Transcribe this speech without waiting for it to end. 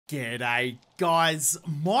G'day guys,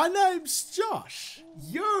 my name's Josh.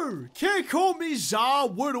 You can call me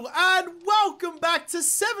JaWoodle, and welcome back to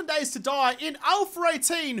 7 Days to Die in Alpha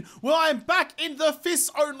 18, where I am back in the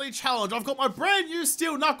fist only challenge. I've got my brand new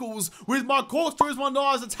steel knuckles with my corkscrews, my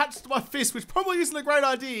knives attached to my fist, which probably isn't a great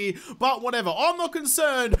idea, but whatever. I'm not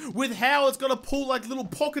concerned with how it's gonna pull like little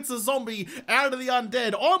pockets of zombie out of the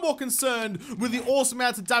undead. I'm more concerned with the awesome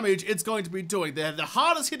amounts of damage it's going to be doing. They're the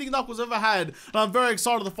hardest hitting knuckles I've ever had, and I'm very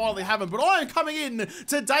excited to finally have them. But I am coming in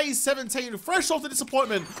to day 17, fresh off the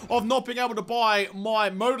disappointment of not being able to buy my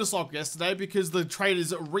motorcycle yesterday because the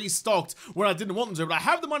traders restocked when I didn't want them to. But I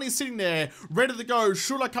have the money sitting there, ready to go,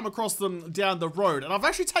 should I come across them down the road. And I've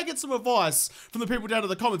actually taken some advice from the people down in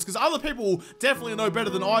the comments, because other people definitely know better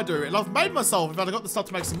than I do. And I've made myself, in fact I got the stuff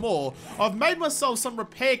to make some more, I've made myself some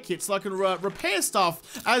repair kits so I can repair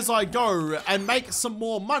stuff as I go and make some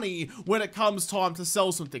more money when it comes time to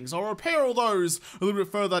sell some things. I'll repair all those a little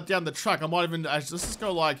bit further down the track. I might even, let's just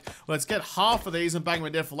go like, let's get half of these and bang them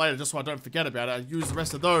in there for later, just so I don't forget about it. I use the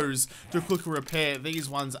rest of those to quickly repair these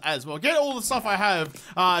ones as well. Get all the stuff I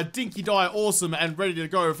have, dinky die awesome and ready to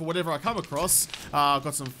go for whatever I come across. I've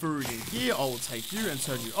got some food in here. I will take you and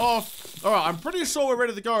turn you off. Alright, I'm pretty sure we're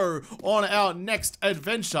ready to go on our next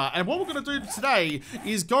adventure. And what we're going to do today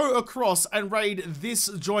is go across and raid this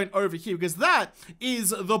joint over here, because that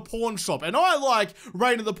is the pawn shop. And I like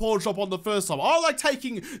raiding the pawn shop on the first time. I like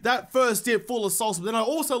taking that first dip full of salsa, but then I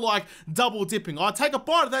also like double dipping. I take a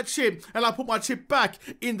bite of that chip and I put my chip back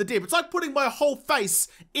in the dip. It's like putting my whole face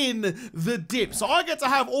in the dip. So I get to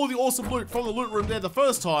have all the awesome loot from the loot room there the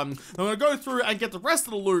first time. I'm going to go through and get the rest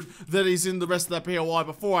of the loot that is in the rest of that POI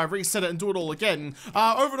before I reset it and do it all again.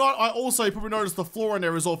 Overnight, I also probably noticed the floor in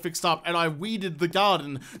there is all fixed up, and I weeded the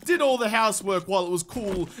garden. Did all the housework while it was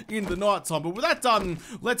cool in the night time. But with that done,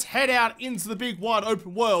 let's head out into the big wide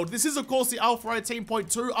open world. This is of course the Alpha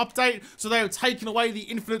 18.2 update, so they have taken away the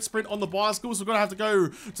infinite sprint on the bicycle, so we're going to have to go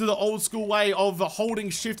to the old school way of holding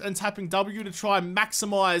shift and tapping W to try and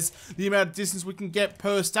maximize the amount of distance we can get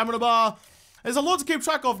per stamina bar. There's a lot to keep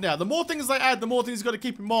track of now. The more things they add, the more things you've got to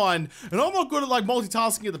keep in mind. And I'm not good at like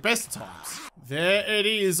multitasking at the best of times. There it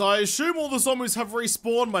is. I assume all the zombies have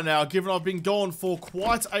respawned by now, given I've been gone for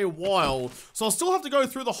quite a while. So I'll still have to go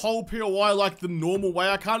through the whole POI like the normal way.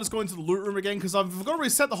 I can't just go into the loot room again, because I've got to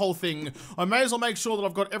reset the whole thing. I may as well make sure that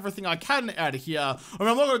I've got everything I can out of here. I mean,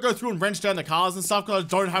 I'm not going to go through and wrench down the cars and stuff, because I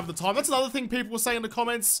don't have the time. That's another thing people were saying in the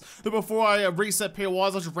comments, that before I reset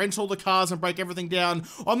POIs, I should wrench all the cars and break everything down.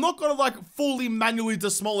 I'm not going to like fully manually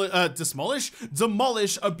demolish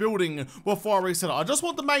a building before I reset it. I just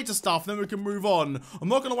want the major stuff, then we can move on. I'm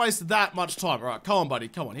not going to waste that much time. All right, come on, buddy.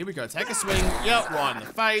 Come on. Here we go. Take a swing. Yep, right in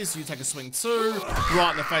the face. You take a swing too.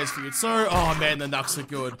 Right in the face for you too. Oh, man, the knucks are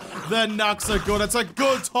good. The knucks are good. It's a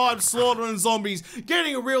good time slaughtering zombies.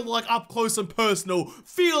 Getting a real, like, up close and personal.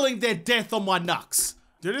 Feeling their death on my knucks.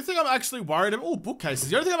 The only thing I'm actually worried about, oh,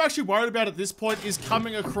 bookcases. The only thing I'm actually worried about at this point is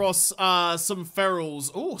coming across some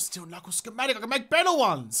ferals. Oh, steel knuckle schematic. I can make better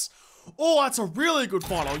ones. Oh, that's a really good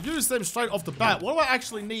find. I'll use them straight off the bat. What do I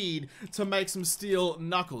actually need to make some steel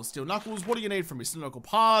knuckles? Steel knuckles, what do you need from me? Steel knuckle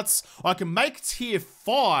parts. I can make tier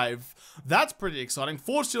 5. That's pretty exciting.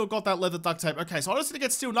 Forge steel, got that leather duct tape. Okay, so I just need to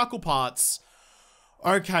get steel knuckle parts.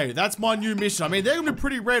 Okay, that's my new mission. I mean, they're going to be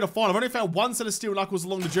pretty rare to find. I've only found one set of steel knuckles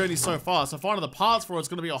along the journey so far, so finding the parts for it's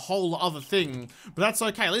going to be a whole other thing. But that's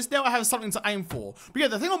okay. At least now I have something to aim for. But yeah,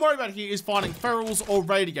 the thing I'm worried about here is finding ferals or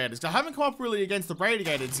radiators. I haven't come up really against the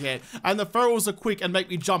radiators yet, and the ferals are quick and make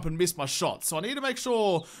me jump and miss my shots. So I need to make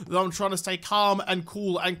sure that I'm trying to stay calm and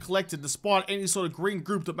cool and collected despite any sort of green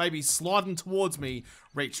group that may be sliding towards me.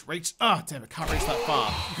 Reach. Ah, damn it, can't reach that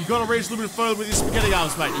far. You gotta reach a little bit further with your spaghetti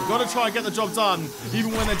arms, mate. You gotta try and get the job done,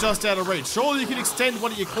 even when they're just out of reach. Surely you can extend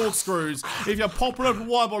one of your corkscrews. If you're popping open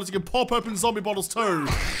wine bottles, you can pop open zombie bottles too.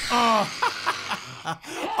 Oh,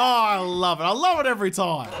 I love it. I love it every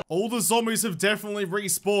time. All the zombies have definitely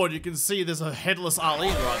respawned. You can see there's a headless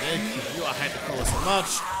Arlene right there. You, I hate to call her so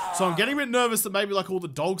much. So I'm getting a bit nervous that maybe like all the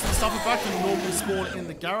dogs and stuff are back and normally spawn in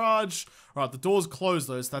the garage. All right, the door's closed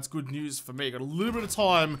though, so that's good news for me. Got a little bit of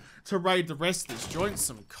time to raid the rest of this joint.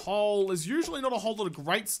 Some coal. There's usually not a whole lot of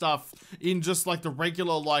great stuff in just like the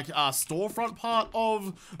regular like storefront part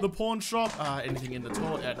of the pawn shop. Anything in the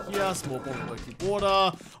toilet out here. Small bottle of murky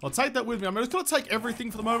water. I'll take that with me. I'm just gonna take everything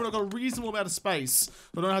for the moment. I've got a reasonable amount of space,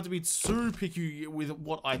 so I don't have to be too picky with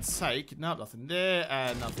what I take. No, nothing there,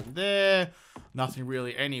 and nothing there. Nothing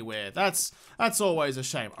really anywhere. That's always a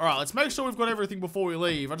shame. All right, let's make sure we've got everything before we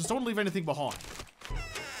leave. I just don't want to leave anything behind.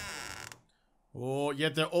 Oh, yeah,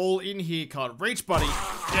 they're all in here. Can't reach, buddy.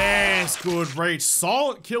 Yes, good reach.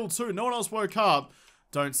 Silent kill too. No one else woke up.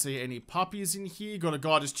 Don't see any puppies in here. Got a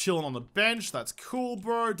guy just chilling on the bench. That's cool,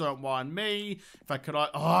 bro. Don't mind me. In fact, could I...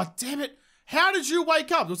 Oh, damn it. How did you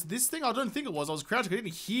wake up? Was it this thing? I don't think it was. I was crouching. I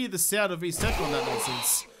didn't hear the sound of me stepping on that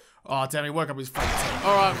nonsense. Oh, damn, he woke up his friend.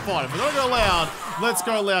 Alright, fine. If we're gonna go loud, let's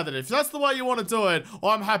go loud then. If that's the way you want to do it,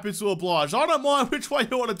 I'm happy to oblige. I don't mind which way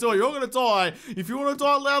you want to do it. You're gonna die. If you want to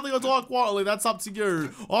die loudly or die quietly, that's up to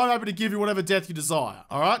you. I'm happy to give you whatever death you desire.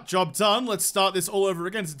 Alright, job done. Let's start this all over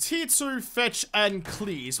again. It's a tier 2 fetch and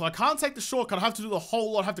clear. So I can't take the shortcut. I have to do the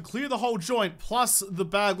whole lot. I have to clear the whole joint. Plus, the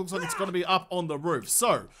bag looks like it's gonna be up on the roof.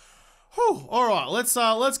 So... whew, all right,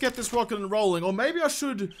 let's get this rocket and rolling. Or maybe I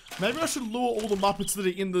should lure all the Muppets that are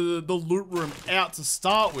in the loot room out to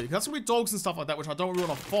start with. That's gonna be dogs and stuff like that, which I don't really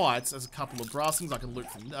want to fight. There's a couple of brass things I can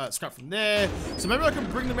loot from, scrap from there. So maybe I can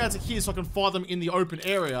bring them out to here so I can fire them in the open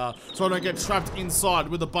area, so I don't get trapped inside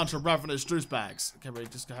with a bunch of ravenous juice bags. Okay, we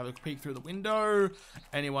just have a peek through the window.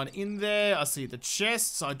 Anyone in there? I see the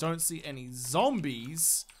chests. I don't see any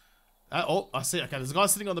zombies. Oh, I see. Okay, there's a guy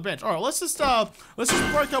sitting on the bench. All right, let's just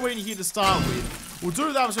break our way in here to start with. We'll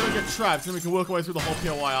do that so we don't get trapped, and then we can work our way through the whole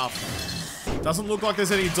POI after. Doesn't look like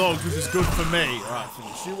there's any dogs, which is good for me. All right,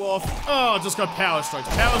 finish you off. Oh, just got power strokes.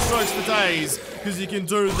 Power strokes for days, because you can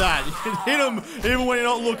do that. You can hit them even when you're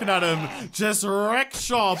not looking at them. Just wreck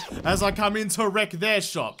shop as I come in to wreck their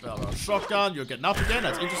shop. Oh, shotgun, you're getting up again.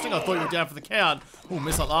 That's interesting. I thought you were down for the count. Oh,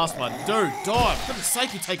 missed that last one. Dude, die. For goodness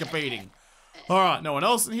sake, you take a beating. Alright, no one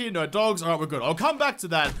else in here, no dogs. Alright, we're good. I'll come back to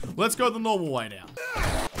that. Let's go the normal way now.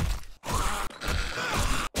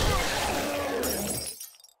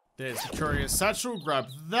 There's the curious satchel. Grab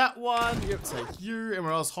that one. Yep, take you.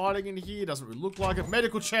 Anyone else hiding in here? Doesn't really look like it.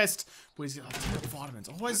 Medical chest. Please get vitamins.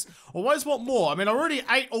 Always want more. I mean, I already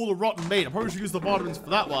ate all the rotten meat. I probably should use the vitamins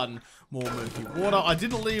for that one. More murky water. I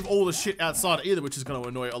didn't leave all the shit outside either, which is going to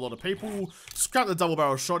annoy a lot of people. Scrap the double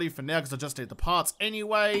barrel shotty for now because I just need the parts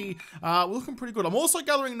anyway. We're looking pretty good. I'm also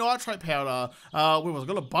gathering nitrate powder. I've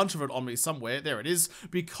got a bunch of it on me somewhere. There it is.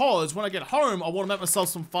 Because when I get home, I want to make myself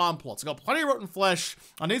some farm plots. I've got plenty of rotten flesh.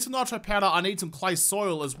 I need some nitrate powder. I need some clay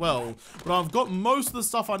soil as well. But I've got most of the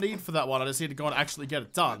stuff I need for that one. I just need to go and actually get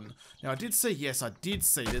it done. Now, I did see, yes, I did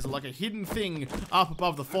see. There's like a hidden thing up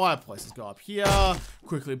above the fireplace. Let's go up here.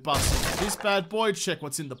 Quickly bust into this bad boy. Check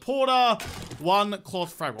what's in the porter. One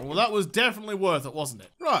cloth fragment. Well, that was definitely worth it, wasn't it?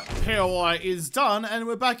 Right, POI is done, and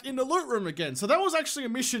we're back in the loot room again. So that was actually a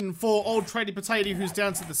mission for old Tradie Potato, who's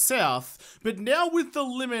down to the south. But now with the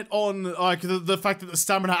limit on, like, the fact that the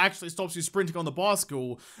stamina actually stops you sprinting on the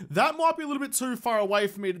bicycle, that might be a little bit too far away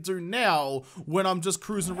for me to do now when I'm just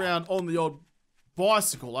cruising around on the old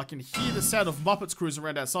bicycle. I can hear the sound of Muppets cruising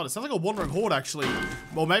around outside. It sounds like a wandering horde, actually.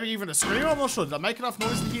 Or maybe even a screamer. I'm not sure. Did I make enough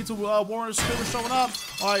noise in here to warrant a screamer showing up?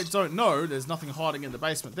 I don't know. There's nothing hiding in the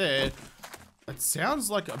basement there. It sounds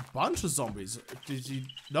like a bunch of zombies. Did you...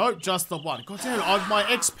 No, just the one. God damn it. My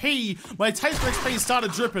XP, my taste for XP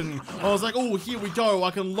started dripping. I was like, oh, here we go.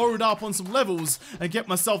 I can load up on some levels and get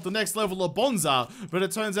myself the next level of Bonza. But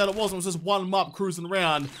it turns out it wasn't. It was just one mup cruising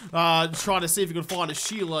around, trying to see if he could find a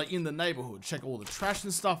Sheila in the neighborhood. Check all the trash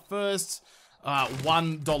and stuff first.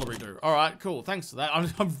 $1 do. Alright, cool. Thanks for that.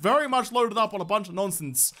 I'm very much loaded up on a bunch of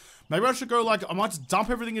nonsense. Maybe I should go, like, I might just dump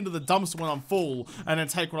everything into the dumpster when I'm full and then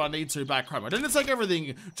take what I need to back home. I didn't take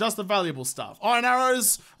everything, just the valuable stuff. Iron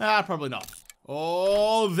arrows? Probably not.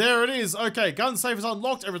 Oh, there it is. Okay, gun safe is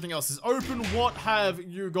unlocked. Everything else is open. What have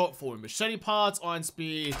you got for me? Machete parts, iron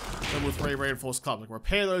spear, level 3 reinforced club. Like,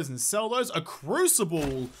 repair those and sell those. A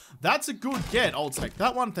crucible. That's a good get. I'll take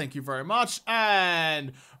that one. Thank you very much.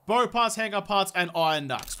 And bow parts, handgun parts, and iron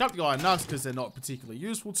nuts. Scrap the iron nuts because they're not particularly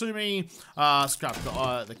useful to me. Scrap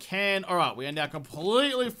the can. All right, we are now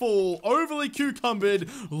completely full, overly cucumbered,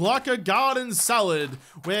 like a garden salad.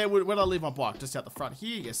 Where did I leave my bike? Just out the front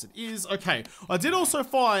here. Yes, it is. Okay. I did also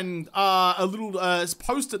find a little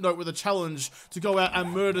post-it note with a challenge to go out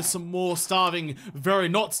and murder some more starving, very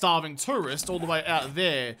not starving tourists all the way out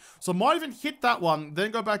there. So I might even hit that one,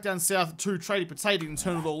 then go back down south to Tradie Potato and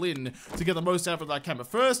turn it all in to get the most out of it that I can. But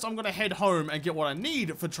first, I'm going to head home and get what I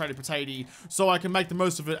need for Tradie Potato so I can make the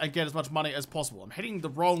most of it and get as much money as possible. I'm heading the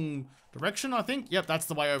wrong direction, I think. Yep, that's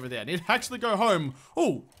the way over there. I need to actually go home.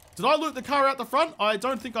 Oh, did I loot the car out the front? I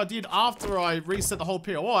don't think I did after I reset the whole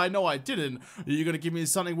POI. No, I didn't. Are you going to give me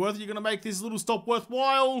something worth it? You're going to make this little stop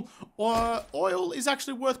worthwhile? Oil is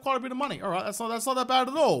actually worth quite a bit of money. All right, that's not that bad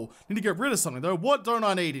at all. Need to get rid of something, though. What don't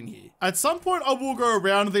I need in here? At some point, I will go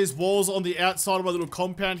around these walls on the outside of my little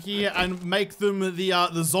compound here and make them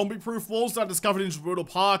the zombie-proof walls that I discovered in JaWoodle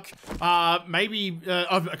Park. Maybe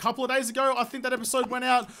a couple of days ago, I think that episode went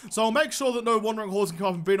out. So I'll make sure that no wandering hordes can come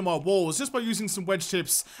up and beat on my walls just by using some wedge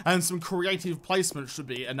tips and some creative placement should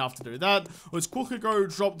be enough to do that. Let's quickly go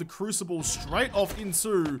drop the crucible straight off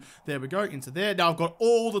into, there we go, into there. Now I've got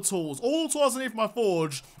all the tools. All the tools underneath my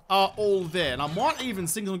forge are all there. And I might even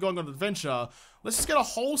think of going on an adventure. Let's just get a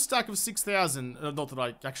whole stack of 6,000. Not that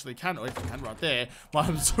I actually can, or if I can right there. But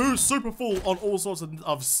I'm super full on all sorts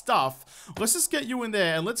of stuff. Let's just get you in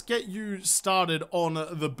there and let's get you started on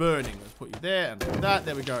the burning. Let's put you there and like that.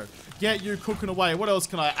 There we go. Get you cooking away. What else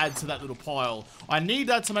can I add to that little pile? I need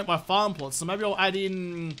that to make my farm plots. So maybe I'll add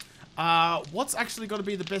in... what's actually going to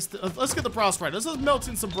be the best? Let's get the brass right. Let's just melt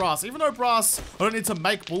in some brass. Even though brass, I don't need to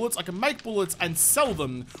make bullets. I can make bullets and sell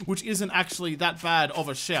them, which isn't actually that bad of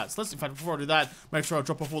a shout. So let's, in fact, before I do that, make sure I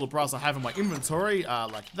drop off all the brass I have in my inventory,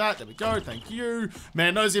 like that. There we go. Thank you.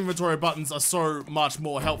 Man, those inventory buttons are so much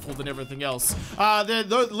more helpful than everything else.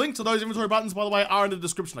 The link to those inventory buttons, by the way, are in the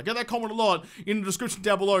description. I get that comment a lot. In the description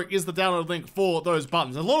down below is the download link for those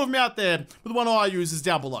buttons. There's a lot of them out there, but the one I use is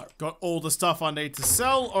down below. Got all the stuff I need to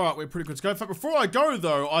sell. All right, we're pretty good to go. In fact, before I go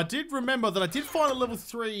though, I did remember that I did find a level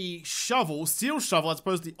 3 shovel, steel shovel, as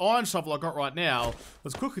opposed to the iron shovel I got right now.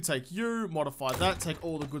 Let's quickly take you, modify that, take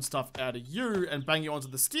all the good stuff out of you, and bang you onto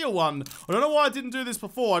the steel one. I don't know why I didn't do this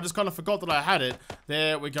before, I just kind of forgot that I had it.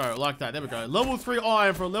 There we go, like that, there we go. Level 3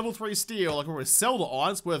 iron for a level 3 steel. I can already sell the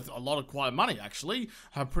iron, it's worth a lot of quite money actually.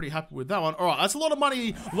 I'm pretty happy with that one. Alright, that's a lot of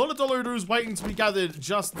money, a lot of dollars waiting to be gathered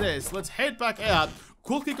just there. So let's head back out.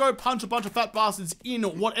 Quickly go punch a bunch of fat bastards in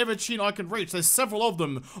whatever chin I can reach. There's several of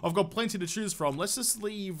them. I've got plenty to choose from. Let's just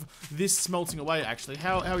leave this smelting away, actually.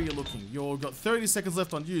 How are you looking? You've got 30 seconds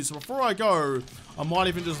left on you. So before I go, I might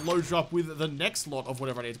even just load you up with the next lot of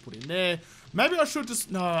whatever I need to put in there. Maybe I should just...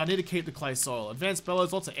 No, I need to keep the clay soil. Advanced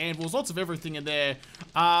bellows, lots of anvils, lots of everything in there.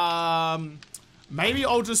 Maybe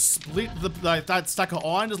I'll just split that stack of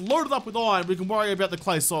iron, just load it up with iron, we can worry about the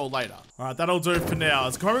clay soil later. Alright, that'll do for now.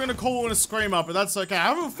 It's probably gonna call in a screamer, but that's okay. I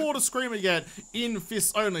haven't fought a screamer yet in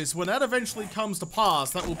fists only, so when that eventually comes to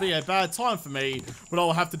pass, that will be a bad time for me, but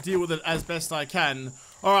I'll have to deal with it as best I can.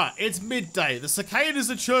 Alright, it's midday. The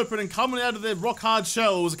cicadas are chirping and coming out of their rock-hard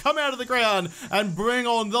shells, come out of the ground and bring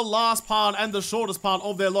on the last part and the shortest part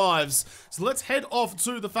of their lives. So let's head off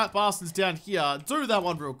to the fat bastards down here, do that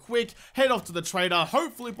one real quick, head off to the trader,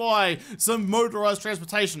 hopefully buy some motorized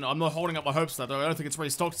transportation. I'm not holding up my hopes for that though, I don't think it's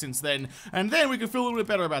restocked since then. And then we can feel a little bit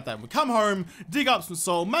better about that. We come home, dig up some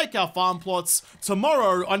soil, make our farm plots.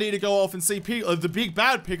 Tomorrow, I need to go off and see the big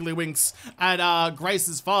bad Piggly-Winks at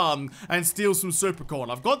Grace's farm and steal some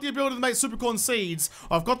supercorn. I've got the ability to make supercorn seeds.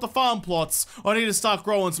 I've got the farm plots. I need to start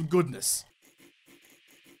growing some goodness.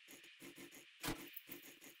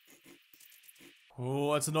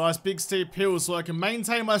 Oh, it's a nice big steep hill so I can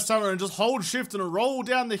maintain my stamina and just hold shift and roll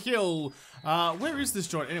down the hill. Where is this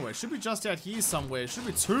joint anyway? Should be just out here somewhere. Should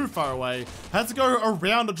be too far away. Had to go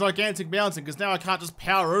around a gigantic mountain because now I can't just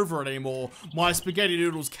power over it anymore. My spaghetti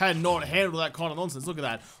noodles cannot handle that kind of nonsense. Look at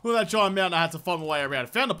that. Look at that giant mountain I had to find my way around.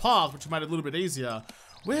 Found a path which made it a little bit easier.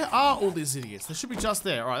 Where are all these idiots? They should be just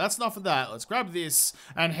there. Alright, that's enough of that. Let's grab this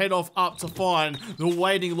and head off up to find the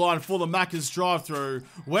waiting line for the Macca's drive-thru.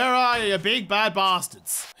 Where are you big bad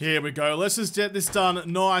bastards? Here we go. Let's just get this done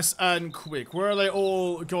nice and quick. Where are they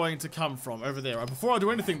all going to come from? Over there. Right, before I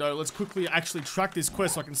do anything though, let's quickly actually track this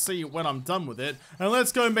quest so I can see when I'm done with it. And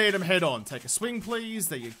let's go meet them head on. Take a swing, please.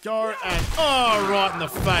 There you go. And oh, right in the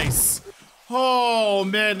face. Oh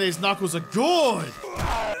man, these knuckles are good.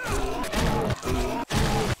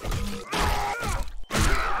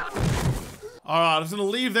 Alright, I'm just going to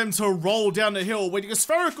leave them to roll down the hill. When you're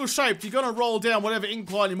spherical shaped, you're going to roll down whatever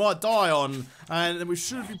incline you might die on. And we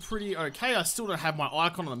should be pretty okay. I still don't have my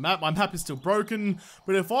icon on the map. My map is still broken.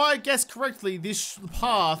 But if I guess correctly, this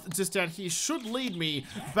path just down here should lead me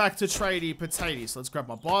back to Tradie Potatoes. So let's grab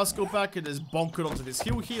my bicycle back and just bonk it onto this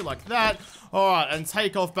hill here like that. Alright, and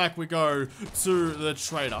take off back we go to the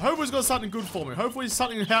trader. Hopefully he's got something good for me. Hopefully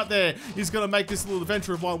something out there is going to make this little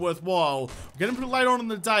adventure of mine worthwhile. We're getting pretty late on in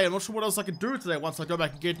the day. I'm not sure what else I can do today once I go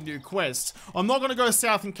back and get a new quest. I'm not going to go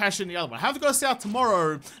south and cash in the other one. I have to go south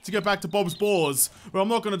tomorrow to get back to Bob's Boars, but I'm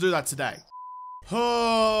not going to do that today.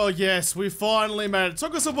 Oh, yes, we finally made it. It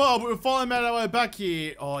took us a while, but we finally made our way back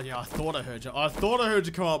here. Oh, yeah, I thought I heard you. I thought I heard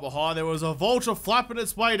you come up behind. There was a vulture flapping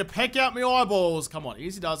its way to peck out my eyeballs. Come on,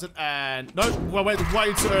 easy does it. And, nope, we went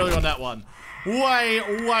way too early on that one. Way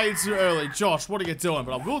too early. Josh, what are you doing?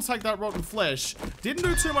 But I will take that rotten flesh. Didn't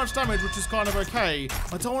do too much damage, which is kind of okay.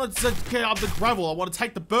 I don't want to get up the gravel. I want to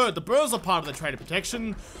take the bird. The birds are part of the trader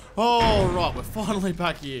protection. All right, we're finally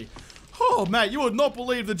back here. Oh, Matt, you would not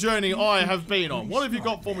believe the journey I have been on. What have you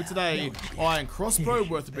got for me today? Iron crossbow,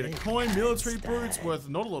 worth a bit of coin. Military boots, worth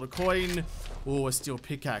not a lot of coin. Oh, a steel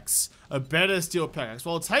pickaxe. A better steel pickaxe.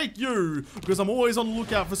 Well, I'll take you, because I'm always on the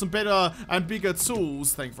lookout for some better and bigger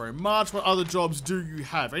tools. Thank you very much. What other jobs do you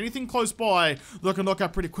have? Anything close by that I can knock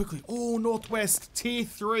out pretty quickly? Oh, Northwest, tier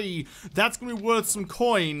 3. That's going to be worth some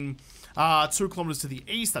coin. 2 kilometers to the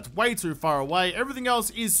east. That's way too far away. Everything else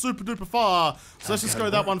is super duper far. So let's just go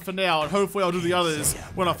that one for now, and hopefully I'll do the others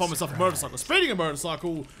when I find myself a motorcycle. Speaking of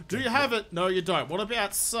motorcycle, do you have it? No, you don't. What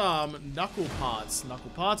about some knuckle parts? Knuckle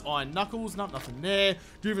parts, iron knuckles, nothing there.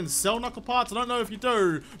 Do you even sell knuckle parts? I don't know if you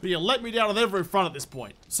do, but you let me down on every front at this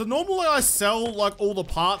point. So normally I sell like all the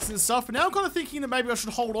parts and stuff, but now I'm kind of thinking that maybe I should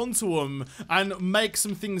hold on to them and make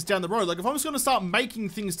some things down the road. Like if I'm just going to start making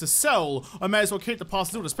things to sell, I may as well keep the parts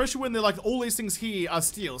still, especially when they're like all these things here are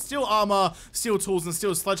steel. Steel armor, steel tools, and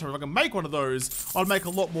steel sledgehammer. If I can make one of those, I'd make a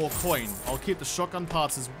lot more coin. I'll keep the shotgun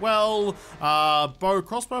parts as well. Bow,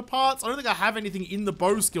 crossbow parts. I don't think I have anything in the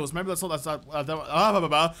bow skills. Maybe that's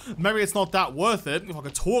not maybe it's not that worth it if I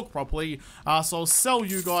could talk properly. So I'll sell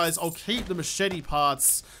you guys. I'll keep the machete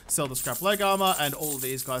parts, sell the scrap leg armor, and all of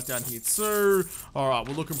these guys down here too. Alright,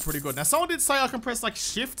 we're looking pretty good. Now someone did say I can press like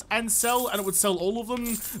shift and sell, and it would sell all of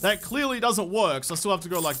them. That clearly doesn't work, so I still have to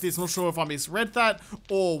go like this. I'm not sure if I misread that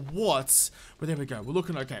or what, but there we go. We're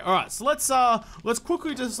looking okay. All right, so let's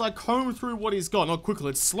quickly just like comb through what he's got. Not quickly,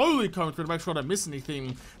 let's slowly comb through to make sure I don't miss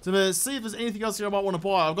anything, to see if there's anything else here I might want to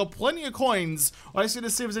buy. I've got plenty of coins. I just need to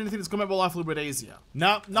see if there's anything that's gonna make my life a little bit easier.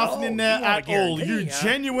 Nope, nothing in there at all. You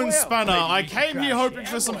genuine spanner. I came here hoping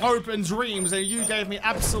for some hope and dreams, and you gave me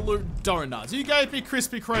absolute donuts. You gave me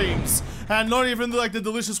Krispy Kremes, and not even like the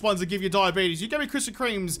delicious ones that give you diabetes. You gave me Krispy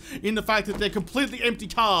Kremes in the fact that they're completely empty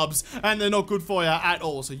carbs and they're not good for you at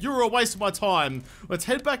all. So you're a waste of my time. Let's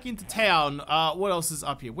head back into town. What else is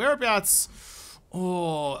up here? Whereabouts?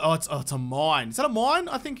 Oh, it's a mine. Is that a mine?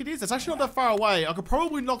 I think it is. It's actually not that far away. I could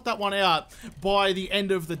probably knock that one out by the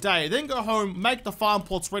end of the day. Then go home, make the farm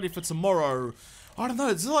plots ready for tomorrow. I don't know,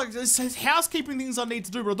 it's housekeeping things I need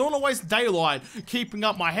to do, but I don't want to waste daylight keeping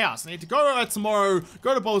up my house. I need to go out tomorrow,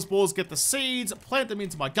 go to Bob's Balls, get the seeds, plant them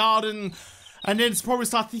into my garden, and then probably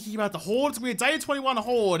start thinking about the horde. It's going to be a day 21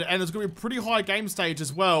 horde, and it's going to be a pretty high game stage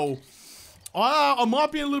as well. I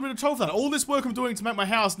might be in a little bit of trouble for that. All this work I'm doing to make my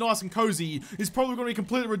house nice and cozy is probably going to be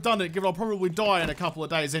completely redundant, given I'll probably die in a couple of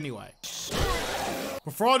days anyway.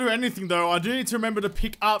 Before I do anything though, I do need to remember to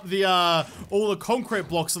pick up the all the concrete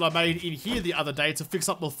blocks that I made in here the other day to fix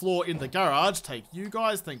up the floor in the garage. Take you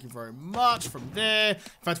guys, thank you very much. From there,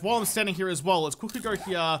 in fact, while I'm standing here as well, let's quickly go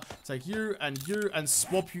here, take you, and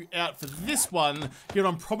swap you out for this one. You know,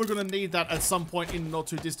 I'm probably going to need that at some point in the not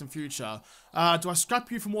too distant future. Do I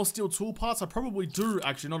scrap you for more steel tool parts? I probably do,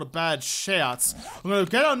 actually, not a bad shout. I'm going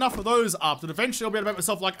to get enough of those up that eventually I'll be able to make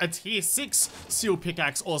myself like a tier 6 steel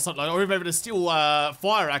pickaxe or something, or even a steel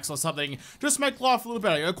fire axe or something. Just make life a little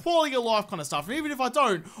better, you know, quality of life kind of stuff. And even if I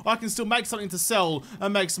don't, I can still make something to sell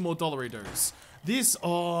and make some more dollary doos. This,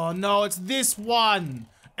 oh no, it's this one.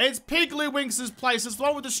 It's Piggly-Winks' place. It's the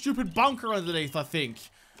one with the stupid bunker underneath, I think.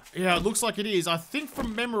 Yeah, it looks like it is. I think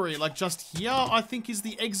from memory, like just here, I think is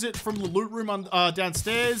the exit from the loot room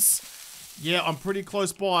downstairs. Yeah, I'm pretty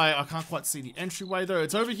close by. I can't quite see the entryway though.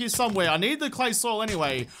 It's over here somewhere. I need the clay soil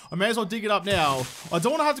anyway. I may as well dig it up now. I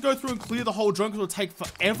don't want to have to go through and clear the whole drone because it'll take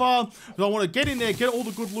forever. But I want to get in there, get all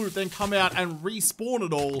the good loot, then come out and respawn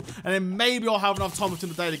it all. And then maybe I'll have enough time within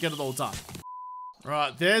the day to get it all done.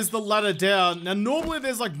 Right, there's the ladder down. Now, normally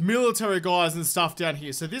there's like military guys and stuff down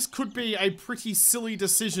here, so this could be a pretty silly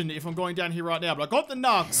decision if I'm going down here right now, but I got the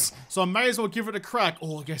nuts, so I may as well give it a crack.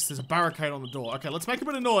 Oh, I guess there's a barricade on the door. Okay, let's make a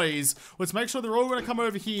bit of noise. Let's make sure they're all gonna come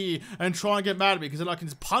over here and try and get mad at me, because then I can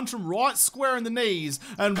just punch them right square in the knees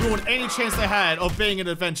and ruin any chance they had of being an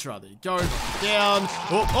adventurer. There you go, down.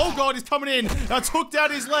 Oh God, he's coming in. I took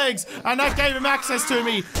down his legs, and that gave him access to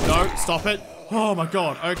me. No, stop it. Oh my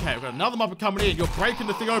God, okay, we've got another Muppet coming in. You're breaking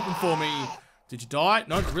the thing open for me. Did you die?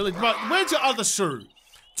 No, really? But where's your other shoe?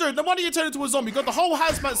 Dude, no wonder you turned into a zombie. You got the whole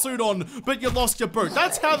hazmat suit on, but you lost your boot.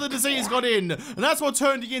 That's how the disease got in, and that's what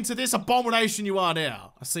turned you into this abomination you are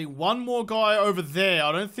now. I see one more guy over there.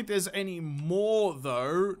 I don't think there's any more,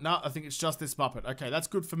 though. No, I think it's just this Muppet. Okay, that's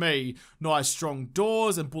good for me. Nice strong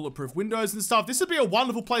doors and bulletproof windows and stuff. This would be a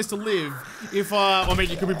wonderful place to live if, I mean,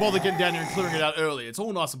 you could be bothered getting down here and clearing it out early. It's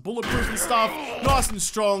all nice and bulletproof and stuff, nice and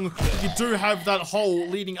strong. You do have that hole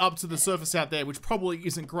leading up to the surface out there, which probably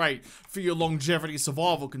isn't great for your longevity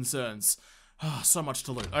survival concerns. So much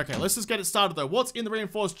to loot. Okay, let's just get it started though. What's in the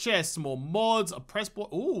reinforced chest? Some more mods, a press board.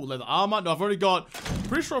 Ooh, leather armor. No, pretty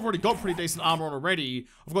sure I've already got pretty decent armor on already.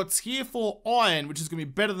 I've got tier 4 iron, which is going to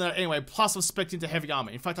be better than that anyway, plus I've spec'd into heavy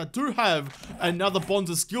armor. In fact, I do have another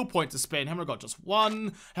Bonza skill point to spend. How many have I got? Just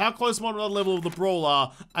one. How close am I to another level of the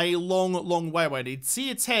brawler? A long, long way away. I need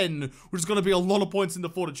tier 10, which is going to be a lot of points into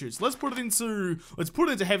fortitude. So let's put it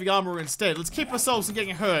into heavy armor instead. Let's keep ourselves from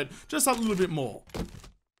getting hurt just a little bit more.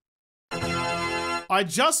 I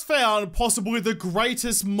just found possibly the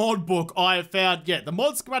greatest mod book I have found yet. The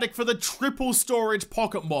mod schematic for the triple storage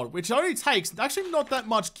pocket mod, which only takes actually not that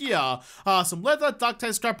much gear. Some leather, duct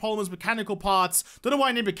tape, scrap polymers, mechanical parts. Don't know why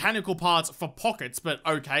I need mechanical parts for pockets, but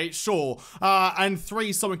okay, sure. And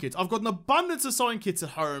 3 sewing kits. I've got an abundance of sewing kits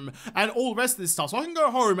at home and all the rest of this stuff. So I can go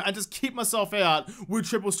home and just keep myself out with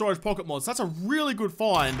triple storage pocket mods. That's a really good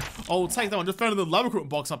find. I'll take that one. Just found the lab equipment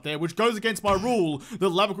box up there, which goes against my rule that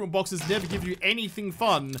lab equipment boxes never give you anything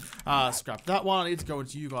fun. Scrap that one. I need to go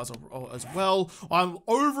into you guys as well. I'm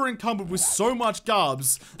over encumbered with so much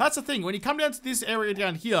garbs. That's the thing. When you come down to this area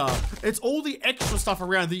down here, it's all the extra stuff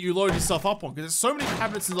around that you load yourself up on, because there's so many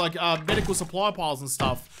cabinets and like medical supply piles and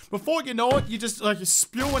stuff. Before you know it, you're just like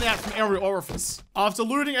spewing out from every orifice. After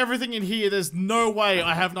looting everything in here, there's no way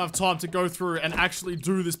I have enough time to go through and actually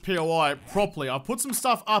do this POI properly. I put some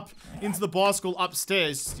stuff up into the bicycle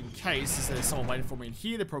upstairs just in case. Is there someone waiting for me in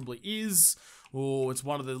here? There probably is. Oh, it's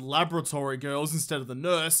one of the laboratory girls instead of the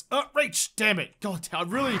nurse. Oh, reach! Damn it! God, I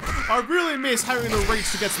really miss having the reach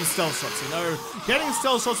to get some stealth shots, you know? Getting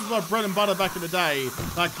stealth shots was my bread and butter back in the day.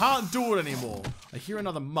 I can't do it anymore. I hear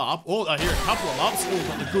another mup. Oh, I hear a couple of mups. Oh,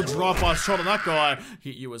 got the good drive-by shot on that guy.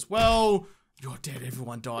 Hit you as well. You're dead.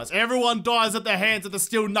 Everyone dies. Everyone dies at the hands of the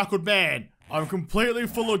steel-knuckled man. I'm completely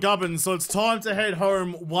full of gubbins, so it's time to head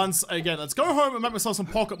home once again. Let's go home and make myself some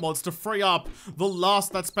pocket mods to free up the last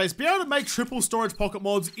of that space. Being able to make triple storage pocket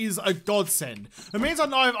mods is a godsend. It means I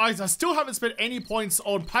know I still haven't spent any points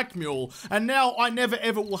on Pack Mule, and now I never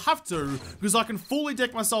ever will have to, because I can fully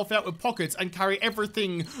deck myself out with pockets and carry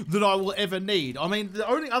everything that I will ever need. I mean, the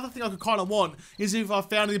only other thing I could kind of want is if I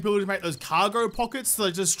found the ability to make those cargo pockets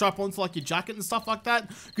that just strap onto like your jacket and stuff like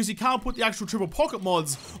that, because you can't put the actual triple pocket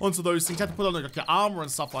mods onto those things. You have to put on like your armor and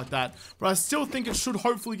stuff like that, but I still think it should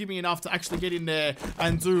hopefully give me enough to actually get in there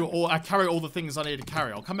and do carry all the things I need to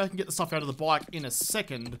carry. I'll come back and get the stuff out of the bike in a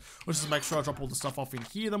second. Let's just make sure I drop all the stuff off in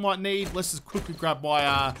here that I might need. Let's just quickly grab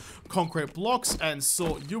my concrete blocks and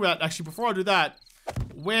sort you out. Actually, before I do that,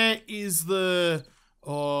 where is the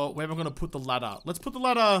where am I going to put the ladder? Let's put the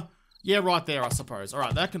ladder, yeah, right there, I suppose. All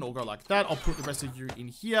right, that can all go like that. I'll put the rest of you in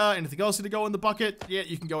here. Anything else need to go in the bucket? Yeah,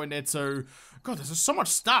 you can go in there too. God, there's just so much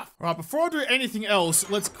stuff. All right, before I do anything else,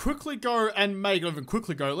 let's quickly go and make, not even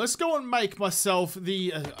quickly go, let's go and make myself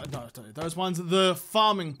the, no, those ones, the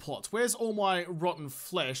farming plot. Where's all my rotten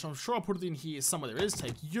flesh? I'm sure I put it in here somewhere. There is.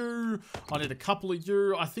 Take you. I need a couple of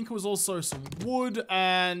you. I think it was also some wood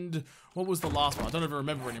and... what was the last one? I don't even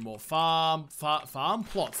remember anymore. Farm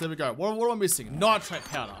plots. There we go. What am I missing? Nitrate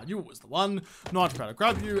powder. I knew it was the one. Nitrate powder.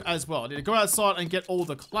 Grab you as well. I need to go outside and get all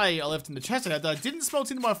the clay I left in the chest I had that I didn't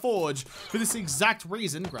smelt into my forge for this exact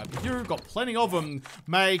reason. Grab you. Got plenty of them.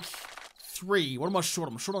 Make 3. What am I short?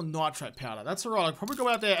 I'm short on nitrate powder. That's alright. I'll probably go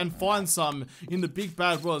out there and find some in the big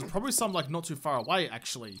bad world. There's probably some like not too far away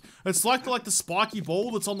actually. It's like the spiky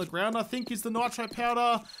ball that's on the ground, I think, is the nitrate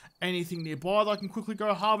powder. Anything nearby that I can quickly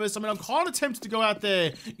go harvest. I mean, I'm kind of tempted to go out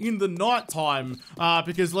there in the night time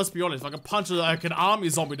because let's be honest, if I can punch like an army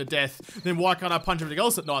zombie to death, then why can't I punch everything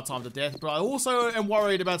else at night time to death? But I also am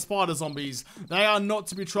worried about spider zombies. They are not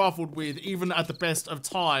to be trifled with, even at the best of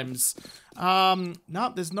times. No,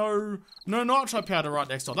 there's no nitrate powder right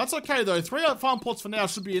next door. That's okay though. 3 farm plots for now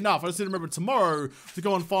should be enough. I just need to remember tomorrow to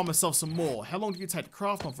go and find myself some more. How long do you take to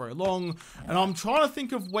craft? Not very long. And I'm trying to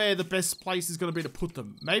think of where the best place is going to be to put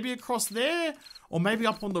them. Maybe across there? Or maybe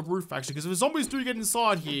up on the roof, actually, because if the zombies do get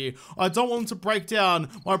inside here, I don't want them to break down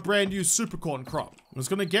my brand new supercorn crop. I'm just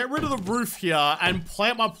going to get rid of the roof here and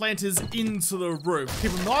plant my planters into the roof.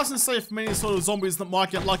 Keep them nice and safe from any sort of zombies that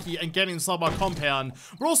might get lucky and get inside my compound,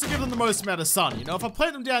 but also give them the most amount of sun. You know, if I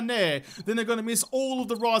plant them down there, then they're going to miss all of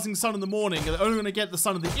the rising sun in the morning, and they're only going to get the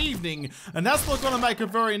sun in the evening, and that's not going to make a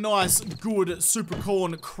very nice, good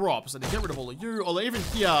supercorn crop. So to get rid of all of you, or even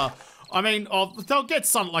here, I mean, they'll get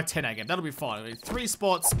sun at like 10 again. That'll be fine. I mean, 3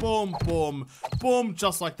 spots. Boom, boom, boom.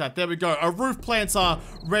 Just like that. There we go. A roof planter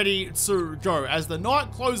ready to go. As the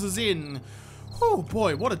night closes in, Oh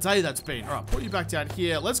boy, what a day that's been. All right, put you back down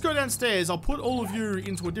here. Let's go downstairs. I'll put all of you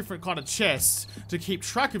into a different kind of chest to keep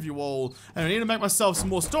track of you all. And I need to make myself some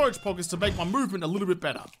more storage pockets to make my movement a little bit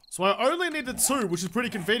better. So I only needed 2, which is pretty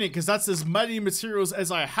convenient because that's as many materials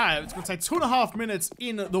as I have. It's going to take 2.5 minutes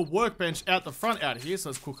in the workbench out the front out here. So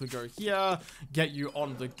let's quickly go here, get you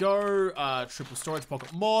on the go. Triple storage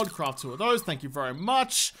pocket mod, craft 2 of those. Thank you very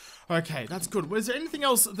much. Okay, that's good. Was there anything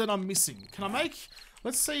else that I'm missing? Can I make...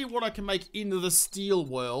 Let's see what I can make into the steel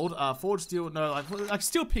world. Forge steel, no, like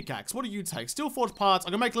steel pickaxe. What do you take? Steel forge parts. I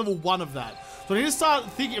can make level 1 of that. So I need to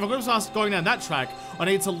start thinking, if I'm going to start going down that track, I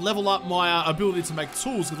need to level up my ability to make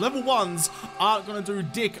tools. Because level 1s aren't going to do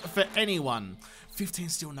dick for anyone. 15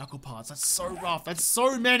 steel knuckle parts. That's so rough. That's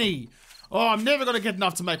so many. Oh, I'm never going to get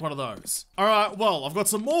enough to make one of those. All right, well, I've got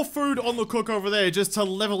some more food on the cook over there just to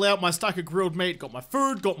level out my stack of grilled meat. Got my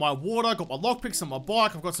food, got my water, got my lockpicks on my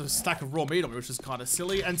bike. I've got some stack of raw meat on me, which is kind of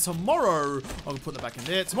silly. And tomorrow, I'm going to put that back in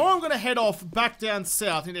there. Tomorrow, I'm going to head off back down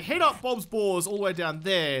south. I'm going to head up Bob's Boars all the way down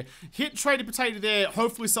there. Hit Trader Potato there.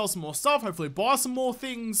 Hopefully sell some more stuff. Hopefully buy some more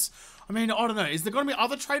things. I mean, I don't know. Is there going to be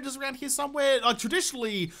other traders around here somewhere? Like,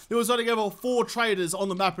 traditionally, there was only ever 4 traders on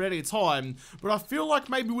the map at any time. But I feel like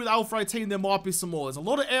maybe with Alpha 18, there might be some more. There's a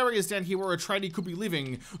lot of areas down here where a tradie could be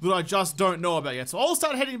living that I just don't know about yet. So I'll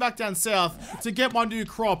start heading back down south to get my new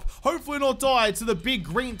crop. Hopefully not die to the big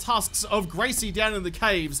green tusks of Gracie down in the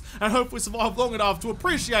caves. And hopefully survive long enough to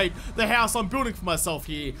appreciate the house I'm building for myself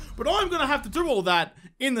here. But I'm going to have to do all that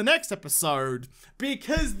in the next episode.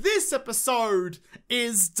 Because this episode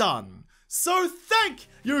is done. So thank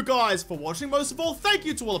you guys for watching. Most of all, thank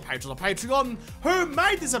you to all the patrons on Patreon who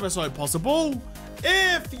made this episode possible.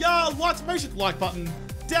 If you liked, make sure to like button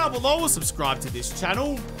down below or subscribe to this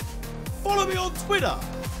channel. Follow me on Twitter.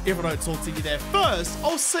 If I don't talk to you there first,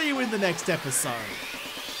 I'll see you in the next episode.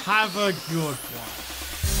 Have a good one.